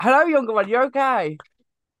Hello, younger one. You okay?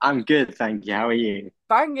 I'm good, thank you. How are you?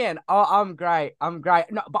 Banging. Oh, I'm great. I'm great.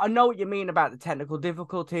 No, but I know what you mean about the technical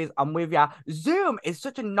difficulties. I'm with you. Zoom is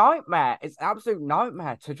such a nightmare. It's an absolute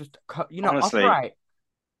nightmare to just, Honestly, operate.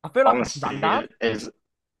 I feel like my honestly, granddad. it is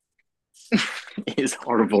it is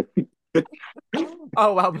horrible.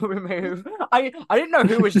 Oh well, but we move. I didn't know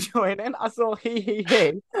who was joining. I saw he,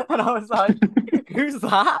 and I was like, "Who's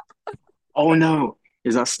that?" Oh no,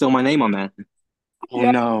 is that still my name on there? Oh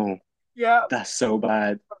Yeah, no, yeah. that's so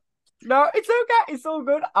bad. No, it's okay. It's all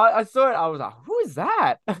good. I saw it. I was like, "Who is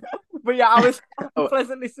that?" But yeah, I was Oh,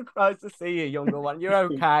 pleasantly surprised to see you, younger one. You're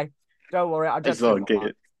okay. Don't worry. I it's just all threw one.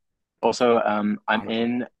 good. Also, I'm I know.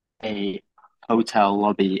 in a hotel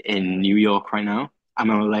lobby in New York right now. I'm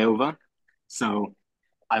on a layover, so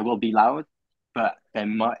I will be loud, but there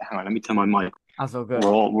might. Hang on, let me turn my mic. That's all good.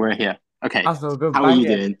 We're here. Okay, That's all good. how are you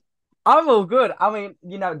Banging. doing? I'm all good. I mean,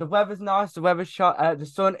 the weather's nice. The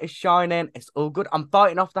sun is shining. It's all good. I'm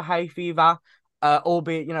fighting off the hay fever,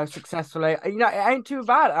 albeit successfully. It ain't too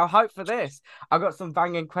bad. I hope for this. I've got some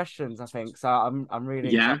banging questions. I think so. I'm really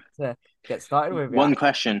excited Yeah. to get started with you. One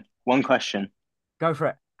question. One question. Go for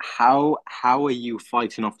it. How are you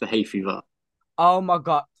fighting off the hay fever? Oh my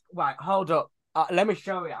God. Right, hold up. Let me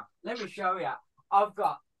show you. Let me show you. I've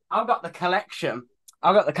got I've got the collection.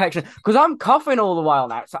 I've got the collection because I'm coughing all the while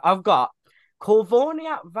now. So I've got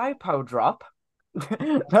Corvornia Vapor Drop.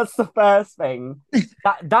 That's the first thing.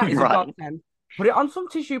 That is a Right. godsend. Put it on some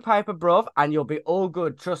tissue paper, bruv, and you'll be all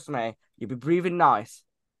good. Trust me. You'll be breathing nice.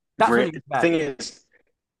 That's what you Thing expect. is,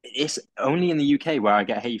 it's only in the UK where I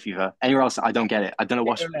get hay fever. Anywhere else, I don't get it. I don't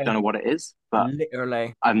Literally, know what it is, but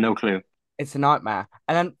literally. I have no clue. It's a nightmare.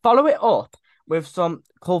 And then follow it up with some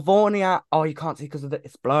Corvornia. Oh, you can't see because of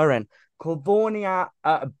it's blurring. Corvornia,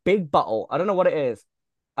 a big bottle. I don't know what it is.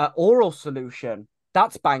 Oral solution.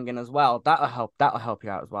 That's banging as well. That'll help. That'll help you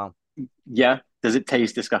out as well. Yeah. Does it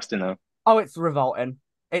taste disgusting though? Oh, it's revolting.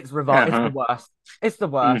 It's the Uh-huh. worst. It's the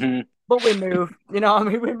worst. Hmm. But we move. You know what I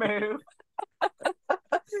mean? We move.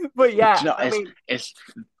 But Do yeah, you know, I mean, it's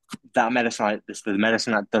that medicine. It's the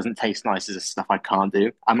medicine that doesn't taste nice is the stuff I can't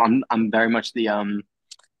do. I'm very much the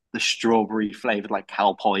strawberry flavored like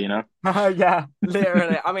Calpol, you know. yeah,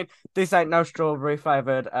 literally. I mean, this ain't no strawberry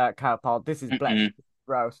flavored cowpole. This is blech. Mm-mm.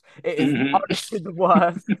 Gross. It is Hmm. honestly the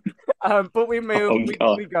worst. But we move, Oh we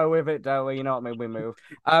God. go with it, don't we? You know what I mean? We move.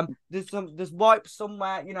 There's wipes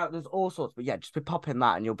somewhere, there's all sorts, but yeah, just be popping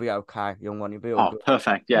that and you'll be okay, young one. You'll be all Oh, good.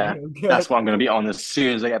 perfect. You'll Yeah. be all That's good. what I'm going to be on as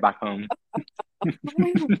soon as I get back home.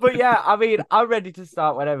 But yeah, I mean, I'm ready to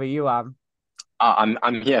start whenever you are.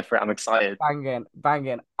 I'm here for it. I'm excited. Banging,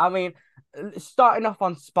 banging. I mean, starting off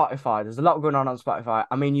on Spotify, there's a lot going on Spotify.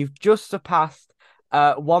 I mean, you've just surpassed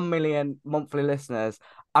 1 million monthly listeners.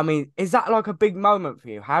 I mean, is that like a big moment for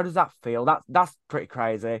you? How does that feel? That's pretty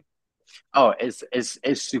crazy. Oh, it's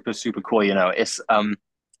super super cool. You know, it's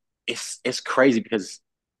crazy because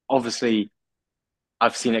obviously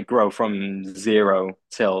I've seen it grow from zero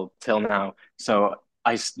till now. So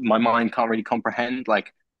my mind can't really comprehend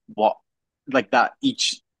what like that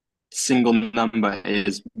each single number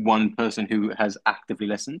is one person who has actively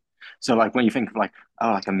listened. So like when you think of like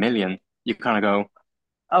a million, you kind of go,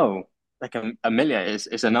 oh, like a million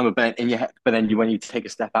is a number, but in your head, but then when you take a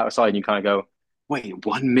step outside, you kind of go, wait,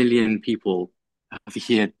 1 million people have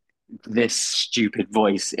heard this stupid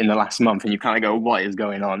voice in the last month, and you kind of go, what is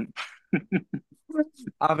going on?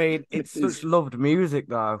 I mean, it's such It's loved music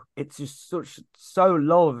though. It's just so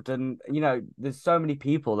loved, and there's so many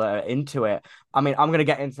people that are into it. I mean, I'm gonna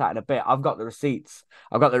get into that in a bit. I've got the receipts.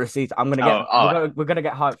 I've got the receipts. I'm gonna get oh oh we're gonna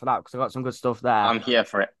get hyped for that because I've got some good stuff there. I'm here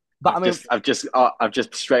for it. But I mean, I've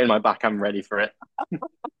just straightened my back. I'm ready for it.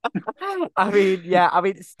 I mean, yeah, I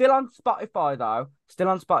mean, still on Spotify though. Still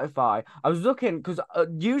on Spotify. I was looking because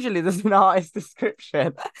usually there's an artist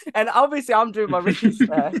description, and obviously I'm doing my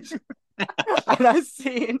research, and I've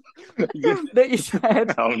seen that you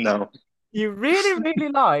said Oh no. you really, really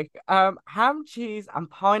like ham, cheese, and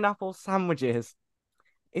pineapple sandwiches.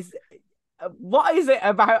 Is What is it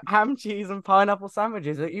about ham, cheese, and pineapple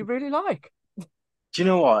sandwiches that you really like? Do you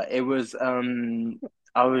know what? It was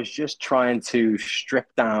I was just trying to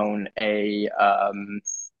strip down a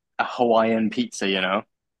Hawaiian pizza, you know?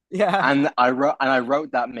 Yeah. And I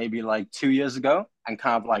wrote that maybe like 2 years ago and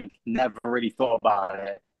kind of like never really thought about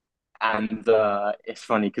it. And it's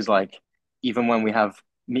funny because like even when we have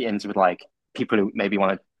meetings with like people who maybe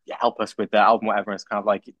want to help us with their album, whatever, it's kind of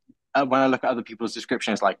like when I look at other people's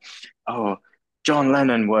descriptions, like, oh, John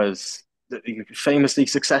Lennon was famously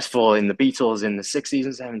successful in the Beatles in the 60s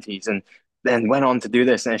and 70s, and then went on to do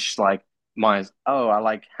this, and it's just like mine's. Oh, I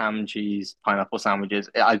like ham, cheese, pineapple sandwiches.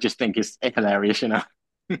 I just think it's hilarious, you know.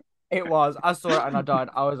 It was. I saw it and I died.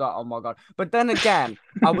 I was like, oh my God. But then again,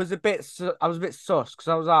 I was a bit sus because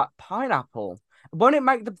I was like, pineapple. Won't it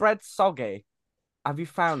make the bread soggy? Have you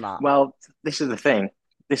found that? Well, this is the thing.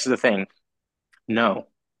 This is the thing. No.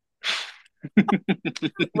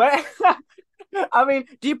 Where I mean,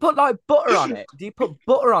 do you put like butter on it? Do you put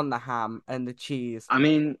butter on the ham and the cheese I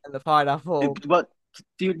mean, and the pineapple? what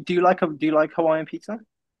do you like Hawaiian pizza?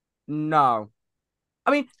 No.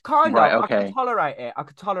 I mean, kind Right, of. I could okay. tolerate it. I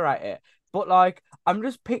could tolerate it. But like, I'm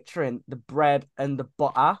just picturing the bread and the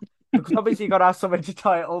butter because obviously you got to have something to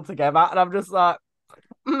tie it all together. And I'm just like,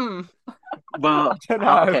 I Well, don't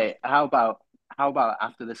know. how about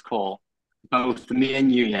after this call, both me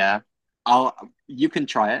and you, yeah, I'll you can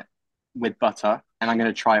try it with butter, and I'm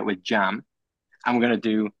gonna try it with jam. And we're gonna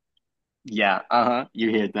do yeah, uh-huh,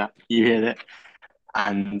 you heard that, you heard it,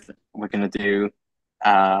 and we're gonna do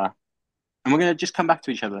uh, and we're gonna just come back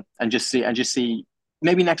to each other and just see.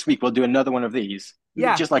 Maybe next week we'll do another one of these,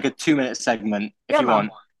 Yeah, just like a 2 minute segment if yeah, you man.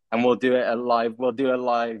 want, and we'll do it a live. We'll do a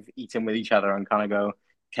live eating with each other and kind of go,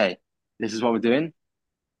 okay, this is what we're doing.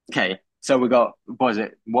 Okay, so we got what is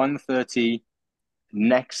it, 1:30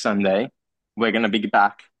 next Sunday. We're gonna be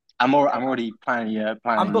back. Yeah, I'm man. already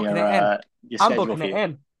I'm planning booking it in. your I'm schedule booking for it you.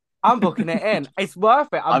 in. I'm booking it in. It's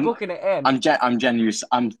worth it. I'm I'm booking it in. I'm genuine.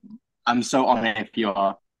 I'm so on it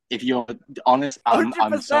if you're honest,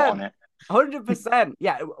 I'm so on 100%. it. 100%.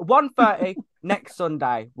 Yeah, 1:30 next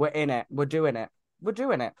Sunday. We're in it. We're doing it. We're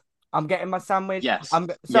doing it. I'm getting my sandwich. Yes.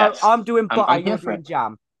 So Yes. I'm doing butter, I'm here you're for it. doing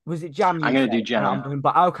jam. Was it jam I'm you gonna said? do And I'm jam. doing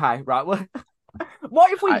butter. Okay, right. Well,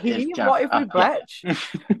 what if we It's heave? jam. What if we Yeah. bletch?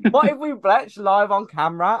 What if we bletch live on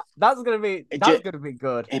camera? It That's just gonna be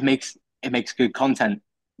good. it makes good content.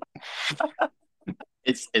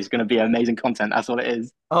 It's gonna be amazing content. That's what it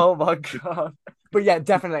is. Oh my God. But yeah,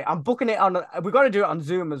 definitely. I'm booking it on. We got to do it on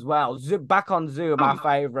Zoom as well. Back on Zoom, our Oh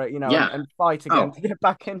favorite, yeah. and fight again Oh to get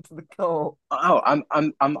back into the call.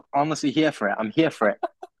 I'm honestly here for it. I'm here for it.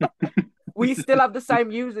 We still have the same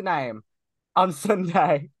username on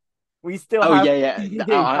Sunday. We still Oh have yeah,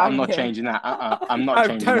 yeah. I'm not banging. changing that. I'm not No,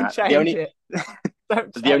 changing don't that. change it.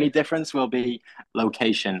 Don't The only change it. difference will be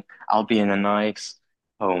location. I'll be in a nice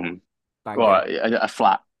home or Banging, a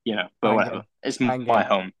flat, but whatever. banging, It's my banging.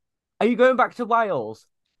 home. Are you going back to Wales?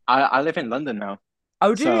 I live in London now,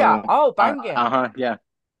 Oh, do you? so Oh, banging, yeah.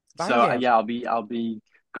 So banging. yeah, I'll be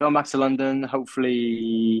going back to London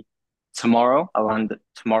hopefully tomorrow. I'll land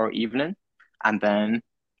tomorrow evening, and then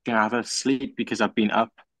gonna have a sleep because I've been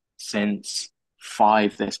up since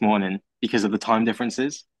 5 this morning because of the time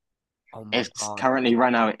differences. Oh my It's God. currently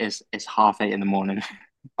right now it's half 8 in the morning.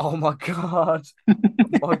 Oh my God. Oh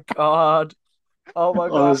my God. Oh my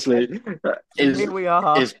God. Honestly, is Here we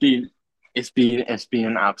are. it's been it's been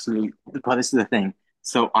an absolute. But this is the thing.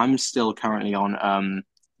 So I'm still currently on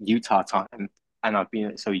Utah time, and I've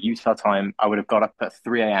been so Utah time. I would have got up at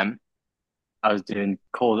 3 a.m. I was doing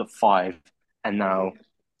calls at 5, and now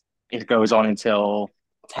it goes on until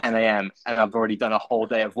 10 a.m. and I've already done a whole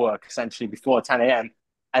day of work essentially before 10 a.m.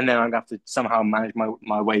 And then I'm gonna have to somehow manage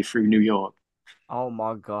my way through New York. Oh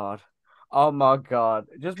my God. Oh my God.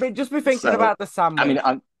 Just be thinking So about the I mean, sandwich.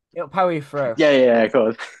 I'm It'll power you through. yeah, of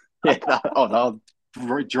course. Yeah, that'll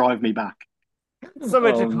drive me back.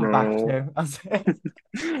 Something to Oh come back no. to. That's it.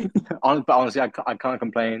 But honestly, I can't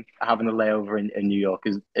complain. Having a layover in New York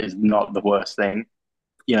is not the worst thing,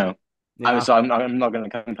 you know. Yeah. I'm not going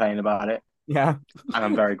to complain about it, Yeah. and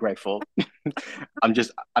I'm very grateful. I'm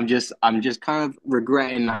just kind of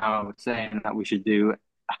regretting now saying that we should do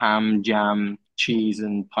ham, jam, cheese,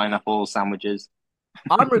 and pineapple sandwiches.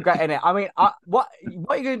 I'm regretting it. I mean, what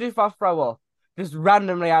are you gonna do if I throw up? Just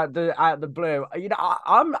randomly out the blue.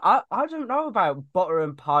 I don't know about butter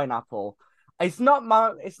and pineapple. It's not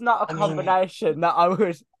a I mean, combination that I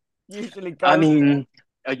would usually I go for. mean,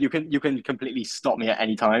 you can completely stop me at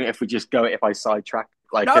any time if we just go if I sidetrack,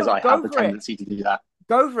 like because No, I have go the for it. tendency to do that.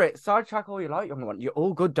 Go for it. Sidetrack all you like, young one. You're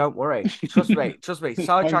all good. Don't worry. Trust me. Trust me. Thank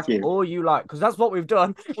Sidetrack you. all you like, because that's what we've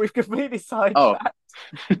done. We've completely Oh, sidetracked.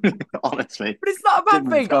 honestly, But it's not a bad didn't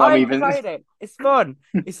thing. feel I I'm ain't even. saying it. It's fun.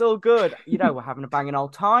 It's all good. We're having a banging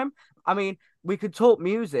old time. I mean, we could talk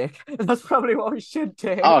music. That's probably what we should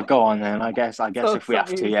do. Oh, go on then. I guess Talk if we some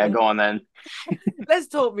have to, yeah, music. go on then. Let's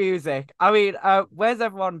talk music. I mean, Where's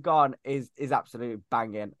Everyone Gone is absolutely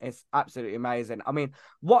banging. It's absolutely amazing. I mean,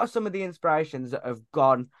 what are some of the inspirations that have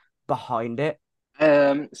gone behind it?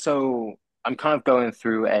 So I'm kind of going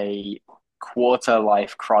through a quarter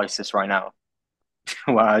life crisis right now,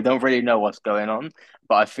 where I don't really know what's going on,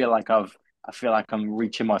 but I feel like I'm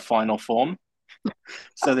reaching my final form.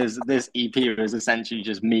 So this EP is essentially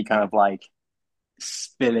just me kind of like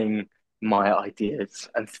spilling my ideas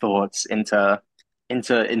and thoughts into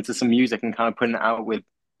some music and kind of putting it out with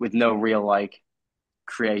no real like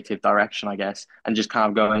creative direction, I guess, and just kind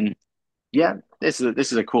of going, yeah, this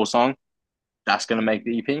is a cool song. That's gonna make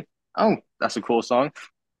the EP. Oh, that's a cool song.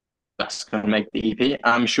 That's gonna make the EP.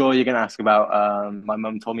 I'm sure you're gonna ask about my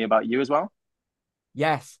mum told me about you as well.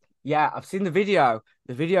 Yes, yeah, I've seen the video.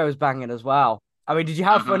 The video is banging as well. I mean, did you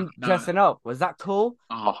have fun No. dressing up? Was that cool?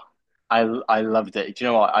 Oh, I loved it. Do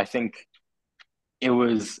you know what? I think it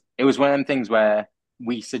was one of them things where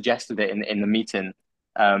we suggested it in the meeting,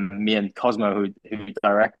 me and Cosmo who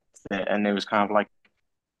directed it, and it was kind of like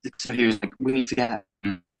so he was like, we need to get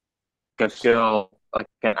a girl, like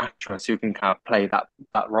an actress who can kind of play that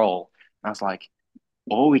role. And I was like,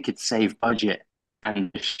 or we could save budget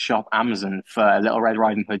and just shop Amazon for a Little Red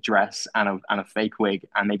Riding Hood dress and a fake wig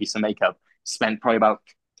and maybe some makeup. Spent probably about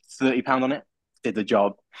 £30 on it. Did the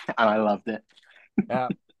job, and I loved it. Yeah.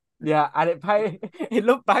 Yeah, and it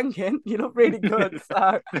looked banking. You look really good.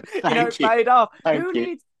 So, Thank it you, paid off. thank Who you.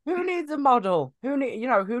 needs who needs a model? Who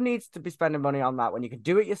needs to be spending money on that when you can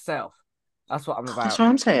do it yourself? That's what I'm That's about. what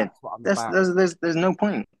I'm saying. That's what I'm There's about. there's there's there's no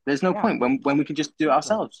point. There's no Yeah, point when we can just do it exactly.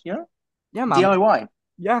 ourselves. Yeah, man. DIY.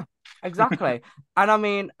 Yeah, exactly. And I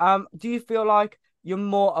mean, do you feel like you're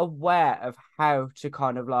more aware of how to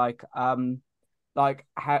kind of like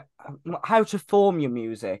how to form your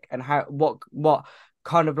music and how what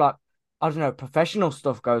kind of like I don't know professional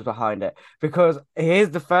stuff goes behind it? Because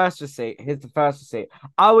here's the first receipt. Here's the first receipt.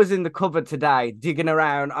 I was in the cupboard today digging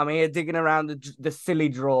around. I'm here digging around the silly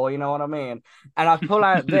drawer. You know what I mean? And I pull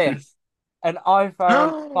out this an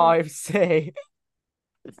iPhone 5C.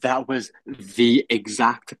 That was the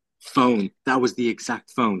exact phone. That was the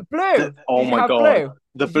exact phone. Blue. Oh Did you my have God. blue?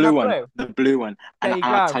 The Did you blue have one. blue? The blue one. There And you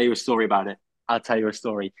I'll go. tell you a story about it. I'll tell you a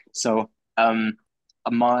story. So,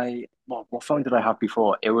 my what phone did I have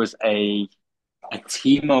before? It was a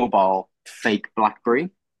T-Mobile fake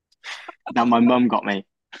BlackBerry that my mum got me,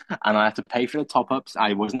 and I had to pay for the top ups.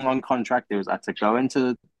 I wasn't on contract. It was I had to go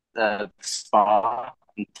into the spa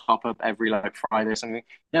and top up every like Friday or something.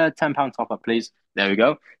 Yeah, £10 top up, please. There we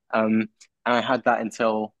go. And I had that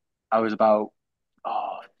until I was about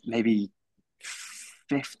maybe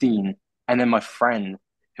 15. And then my friend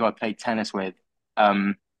who I played tennis with,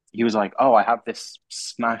 he was like, "Oh, I have this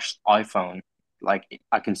smashed iPhone. Like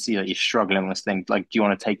I can see that you're struggling with this thing. Like, do you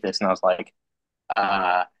want to take this?" And I was like,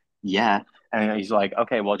 uh, yeah. And he's like,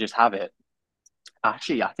 okay, well, just have it.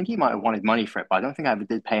 Actually, I think he might have wanted money for it, but I don't think I ever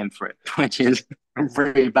did pay him for it, which is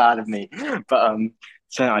really bad of me. But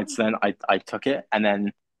so then I took it, and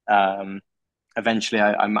then eventually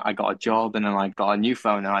I got a job, and then I got a new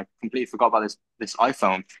phone, and I completely forgot about this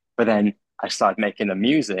iPhone. But then I started making the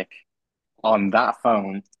music on that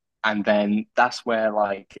phone, and then that's where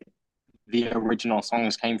like the original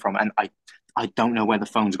songs came from, and I don't know where the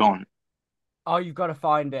phone's gone. Oh, you've got to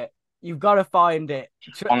find it. You've got to find it.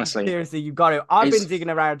 Honestly, Seriously, you've got to. I've been it's digging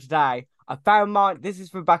around today. I found mine. This is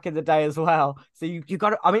from back in the day as well. So you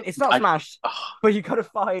got to. I mean, it's not I smashed, oh, but you got to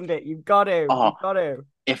find it. You've got to. oh You've got to.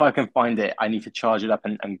 if I can find it, I need to charge it up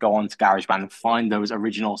and go on to GarageBand and find those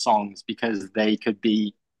original songs because they could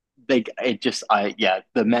be they it just I yeah,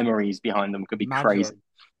 the memories behind them could be crazy. Imagine.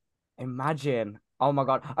 Imagine. Oh my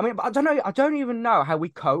God. I mean, but I don't know. I don't even know how we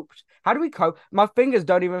coped. How do we cope? My fingers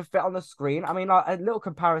don't even fit on the screen. I mean, like a little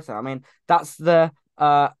comparison. I mean, that's the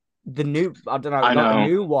new, I don't know, I like the know,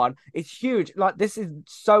 new one. It's huge. Like this is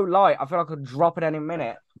so light. I feel like I could drop it any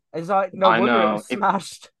minute. It's like no I wonder it was know.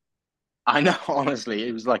 smashed. I know, honestly,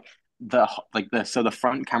 it was like the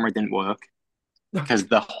front camera didn't work because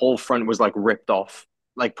the whole front was like ripped off,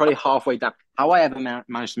 like probably halfway down. How I ever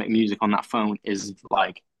managed to make music on that phone is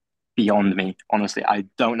like beyond me. Honestly, I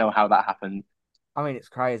don't know how that happened. I mean, it's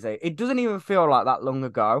crazy. It doesn't even feel like that long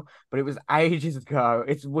ago, but it was ages ago.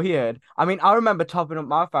 It's weird. I mean, I remember topping up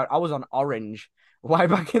my phone. I was on Orange way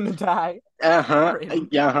back in the day. Uh-huh. Orange,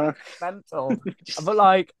 Yeah, uh-huh. mental. But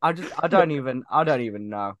like, I don't even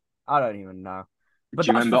know. I don't even know. But Do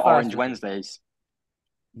you that's remember the first Orange receipt. Wednesdays?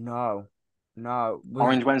 No, no.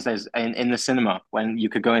 Orange Wednesdays in the cinema when you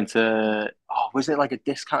could go into was it like a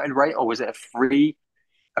discounted rate or was it a free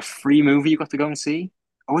movie you got to go and see?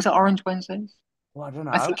 Or was it Orange Wednesdays? Well, I don't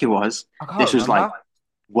I know. think it was. I can't This was like remember.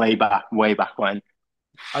 way back when.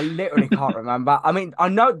 I literally can't remember. I mean, I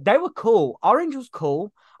know they were cool. Orange was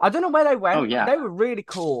cool. I don't know where they Oh went, but yeah. they were really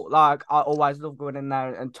cool. Like I always love going in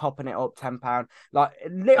there and topping it up £10. Like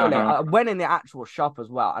literally, Uh-huh. I went in the actual shop as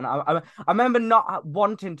well, and I remember not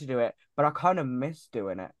wanting to do it, but I kind of miss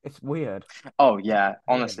doing it. It's weird. Oh yeah. Weird.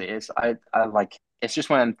 Honestly, I like it's just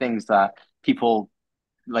one of them things that people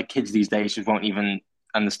like kids these days just won't even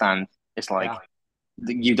understand. It's like Yeah.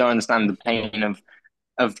 you don't understand the pain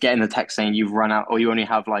of getting the text saying you've run out or you only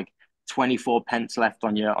have like 24 pence left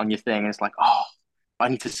on your thing. And it's like, oh, I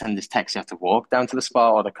need to send this text. You have to walk down to the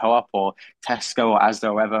Spar or the Co-op or Tesco or Asda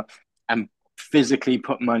or whatever and physically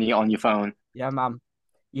put money on your phone. Yeah, man.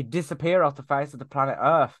 You disappear off the face of the planet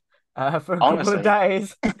Earth for a couple of Honestly,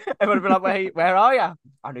 days. Everybody be like, where are you?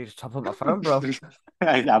 I need to top up my phone, bro.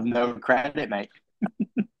 I have no credit, mate.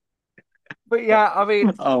 But yeah, I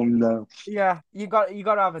mean, Oh no. yeah, you got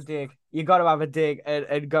to have a dig. You got to have a dig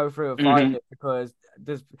and go through and find Hmm. it because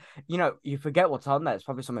there's, you forget what's on there. It's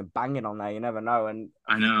probably something banging on there. You never know. And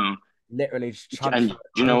I know. literally just And transfer do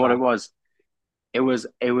it you know what over. it was? It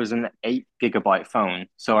was an 8 GB phone.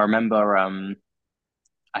 So I remember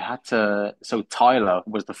I had to so Tyler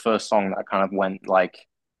was the first song that kind of went like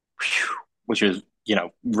whew, which was,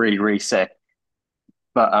 really, really sick.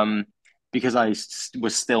 But because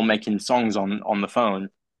was still making songs on the phone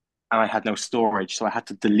and I had no storage, so I had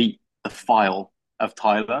to delete the file of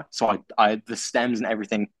Tyler. So I the stems and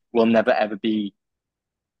everything will never ever be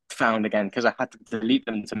found again because I had to delete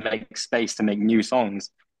them to make space to make new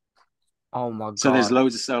songs. Oh my So there's God.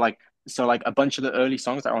 loads of so like a bunch of the early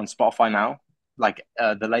songs that are on Spotify now, like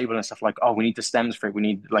the label and stuff like, oh, we need the stems for it. We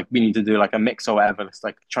need to do like a mix or whatever. Let's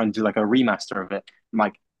like try and do like a remaster of it. I'm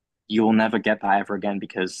like, you'll never get that ever again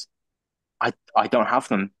because I don't have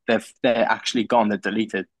them. They're actually gone. They're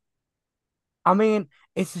deleted. I mean,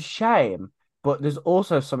 it's a shame, but there's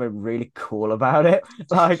also something really cool about it.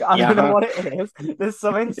 Like, I don't know Yeah, what it is. There's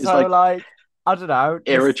something it's so like like, I don't know,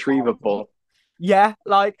 nostalgic. irretrievable. Yeah,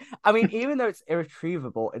 like I mean, even though it's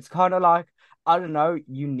irretrievable, it's kind of like I don't know,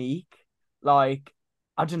 unique, like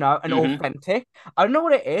I don't know, and Hmm. authentic. I don't know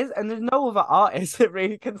what it is, and there's no other artist that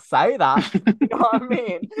really can say that. You know what I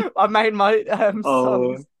mean? I made my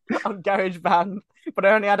Oh, songs on GarageBand, but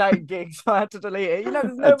I only had 8 gigs, so I had to delete it.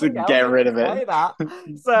 There's I had to nobody else get that rid can of it. say that.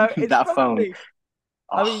 So it's That phone. probably,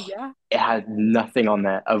 I mean, Oh, yeah, it had nothing on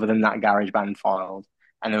there other than that GarageBand files,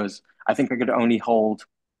 and I think I could only hold.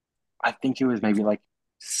 I think it was maybe like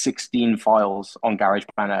 16 files on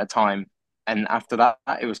GarageBand at a time. And after that,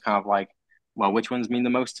 it was kind of like, well, which ones mean the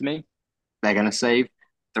most to me? They're gonna save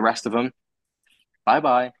the rest of them. Bye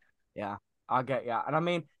bye. yeah, I get yeah. And I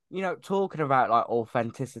mean, talking about like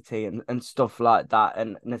authenticity and stuff like that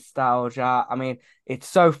and nostalgia, I mean, it's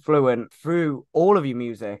so fluent through all of your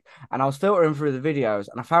music. And I was filtering through the videos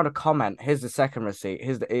and I found a comment. Here's the second receipt.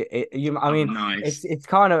 Here's I Oh, mean, nice.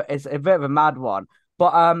 it's a bit of a mad one.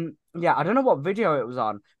 But yeah, I don't know what video it was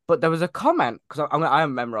on, but there was a comment because I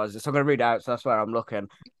haven't memorized it, so I'm gonna read it out, so that's where I'm looking.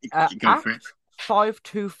 Go for it. Act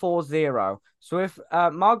 5240. So if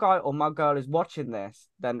my guy or my girl is watching this,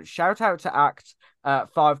 then shout out to Act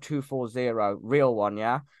 5240, real one,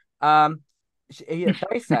 yeah. Um,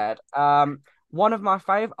 they said one of my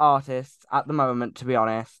favorite artists at the moment, to be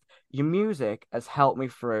honest. Your music has helped me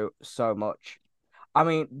through so much. I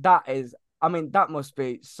mean, that must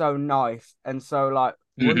be so nice and so like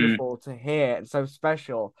Hmm. wonderful to hear and so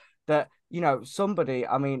special that, somebody,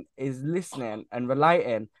 I mean, is listening and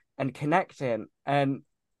relating and connecting and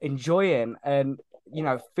enjoying and,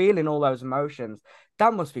 feeling all those emotions.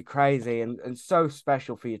 That must be crazy and so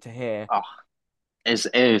special for you to hear. Oh,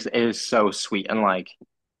 it is so sweet and like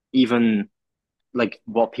even like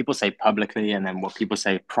what people say publicly and then what people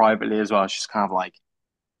say privately as well. It's just kind of like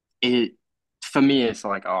it for me. It's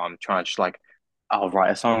like, oh, I'm trying to just like I'll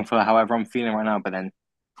write a song for however I'm feeling right now, but then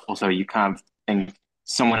also you kind of think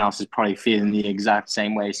someone else is probably feeling the exact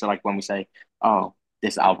same way. So like when we say, oh,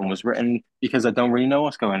 this album was written because I don't really know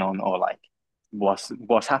what's going on or like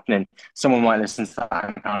what's happening, someone might listen to that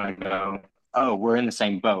and kind of go, oh, we're in the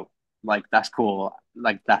same boat. Like that's cool.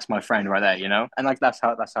 Like that's my friend right there, you know? And like that's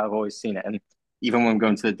how I've always seen it. And even when we go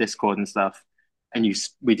into the Discord and stuff, and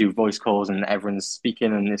we do voice calls and everyone's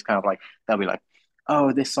speaking and it's kind of like they'll be like,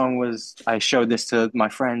 oh, this song was I showed this to my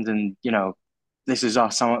friends and this is the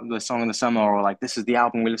song of the summer, or like this is the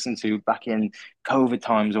album we listened to back in COVID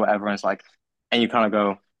times or whatever. And it's like, and you kind of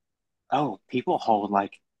go, oh, people hold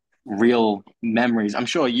like real memories. I'm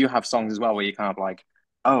sure you have songs as well where you kind of like,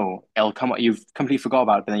 oh, it'll come up, you've completely forgot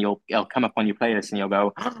about it, but then it'll come up on your playlist and you'll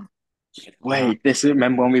go, Yeah. wait, this is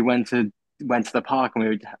remember when we went to the park and we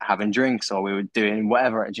were having drinks or we were doing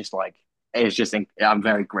whatever. It just like it's just I'm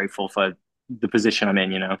very grateful for the position I'm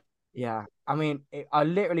in. Yeah, I mean, I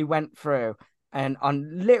literally went through and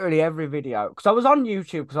on literally every video because I was on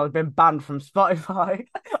YouTube because I was been banned from Spotify.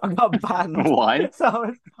 I got banned, Why? so I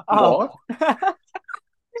was, What? oh,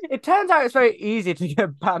 It turns out it's very easy to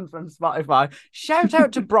get banned from Spotify. Shout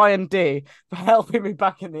out to Brian D for helping me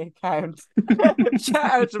back in the account. Shout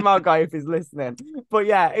out to my guy if he's listening. But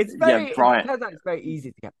yeah, Yeah, it Brian, turns out it's very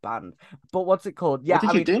easy to get banned. But what's it called? what Yeah,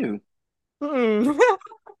 did I you mean, do? hmm.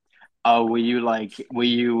 Oh, were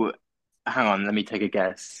you, hang on, let me take a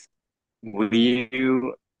guess. Were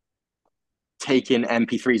you taking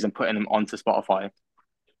MP3s and putting them onto Spotify?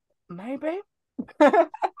 Maybe.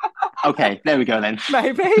 Okay, there we go then.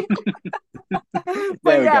 Maybe. But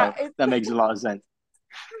There we yeah, go. That makes a lot of sense.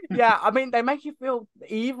 yeah, I mean, they make you feel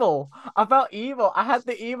evil. I felt evil. I had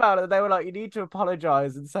the email and they were like, you need to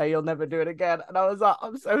apologize and say you'll never do it again. And I was like,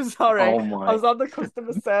 I'm so sorry. Oh I my. was on the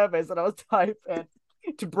customer service and I was typing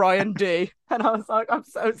to Brian D. And I was like, I'm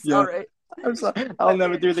so Yeah. sorry. I'm sorry. I'll Let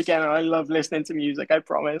never me, do it again. I love listening to music, I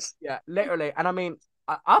promise. yeah, literally. And I mean,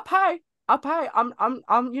 I pay. I pay.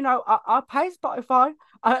 I pay Spotify.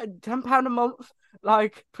 £10 a month.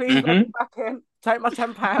 Like, please let me Hmm. back in. Take my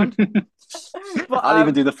 £10. But I'll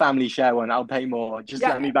even do the family share one. I'll pay more. Just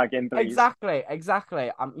yeah, let me back in, please.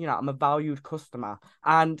 exactly. I'm a valued customer.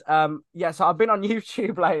 And yeah, so I've been on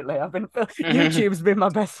YouTube lately. Hmm. YouTube's been my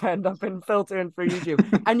best friend. I've been filtering through YouTube.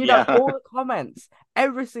 And Yeah. all the comments,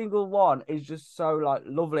 every single one is just so like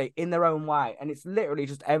lovely in their own way. And it's literally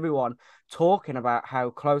just everyone talking about how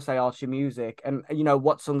close they are to music and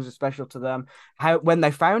what songs are special to them, how when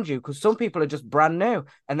they found you, because some people are just brand new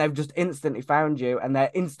and they've just instantly found you and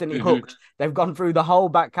they're instantly Hmm. hooked. They've gone through the whole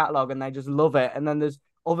back catalogue and they just love it. And then there's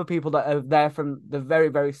other people that are there from the very,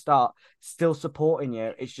 very start, still supporting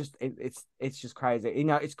you. It's just it's just crazy.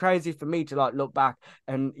 It's crazy for me to like look back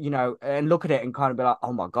and and look at it and kind of be like,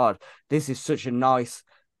 oh my God, this is such a nice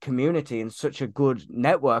community and such a good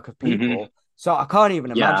network of Hmm. people. So I can't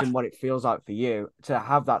even Yeah. imagine what it feels like for you to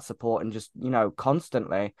have that support and just,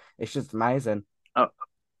 constantly. It's just amazing. Oh,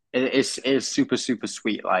 it's super, super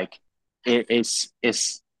sweet. Like it's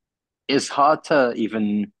hard to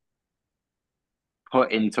even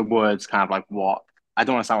put into words kind of like what I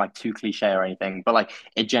don't want to sound like too cliche or anything, but like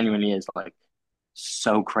it genuinely is like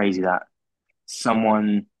so crazy that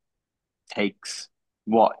someone takes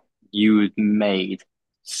what you made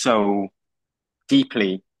so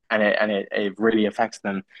deeply and it really affects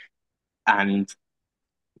them. And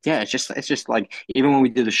yeah, it's just like even when we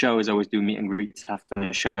do the shows, I always do meet and greets after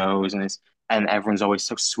the shows, and everyone's always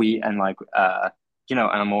so sweet and like and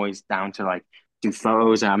I'm always down to like do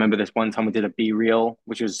photos. And I remember this one time we did a B reel,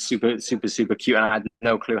 which was super super super cute, and I had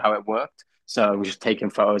no clue how it worked. So I was just taking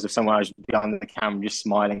photos of someone I was behind the camera, just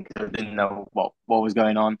smiling because I didn't know what was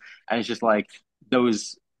going on, and it's just like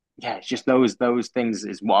those. Yeah, it's just those things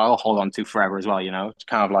is what I'll hold on to forever as well. It's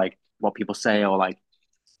kind of like what people say or like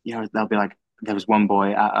they'll be like, there was one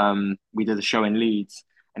boy at we did a show in Leeds,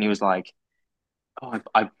 and he was like, "Oh,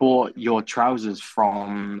 I bought your trousers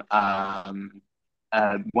from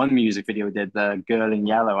one music video we did, the girl in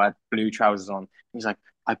yellow had blue trousers on." He's like,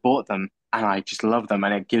 "I bought them and I just love them,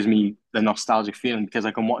 and it gives me the nostalgic feeling because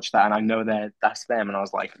I can watch that and I know that's them." And I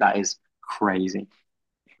was like, "That is crazy."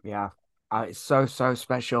 Yeah. It's so so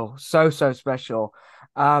special. So so special.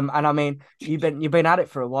 And I mean, you've been at it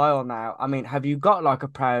for a while now. I mean, have you got like a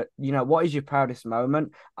proud, what is your proudest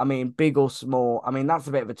moment? I mean, big or small? I mean, that's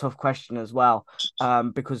a bit of a tough question as well.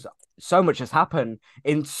 Because so much has happened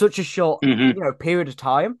in such a short, Hmm. period of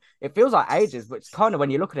time. It feels like ages, but it's kind of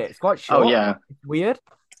when you look at it, it's quite Oh short. yeah. It's weird.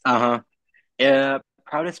 Uh-huh. Yeah,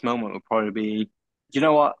 proudest moment would probably be, you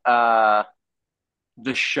know what?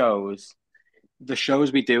 The shows. The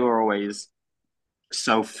shows we do are always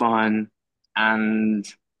so fun and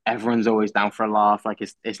everyone's always down for a laugh. Like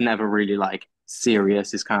it's never really like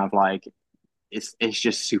serious. It's kind of like it's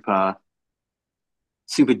just super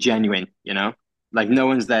super genuine. Like no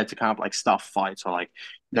one's there to kind of like start fights or like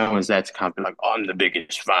no one's there to kind of be like, "Oh, I'm the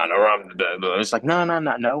biggest fan or I'm the blah, blah." It's like no no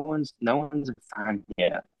no no one's a fan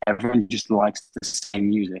here. Everyone just likes the same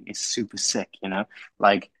music. It's super sick.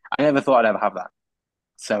 Like I never thought I'd ever have that.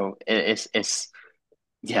 So it's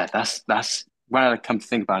yeah, that's when I come to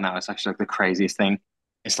think about it now, it's actually like the craziest thing.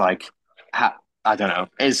 It's like I don't know.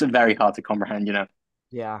 It's very hard to comprehend.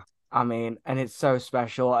 Yeah, I mean, and it's so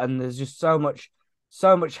special, and there's just so much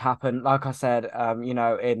happened. Like I said,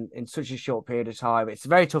 in such a short period of time, it's a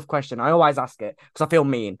very tough question. I always ask it because I feel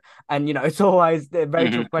mean, and it's always a very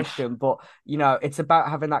tough Hmm. question. But it's about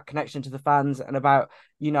having that connection to the fans and about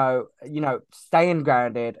staying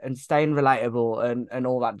grounded and staying relatable and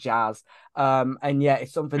all that jazz. And yeah,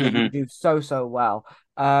 it's something that you Hmm. do so so well.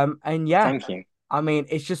 And yeah. Thank you. I mean,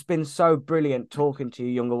 it's just been so brilliant talking to you,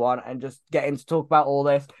 younger one, and just getting to talk about all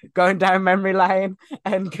this, going down memory lane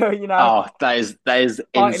and Oh, that is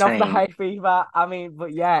fighting off the insane. hay fever. I mean,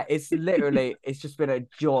 but yeah, it's just been a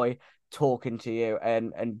joy talking to you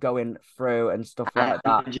and going through and stuff like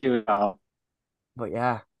that. And you, But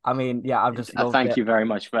yeah, I mean, yeah, I've just loved it. thank you very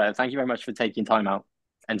much for taking time out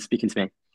and speaking to me.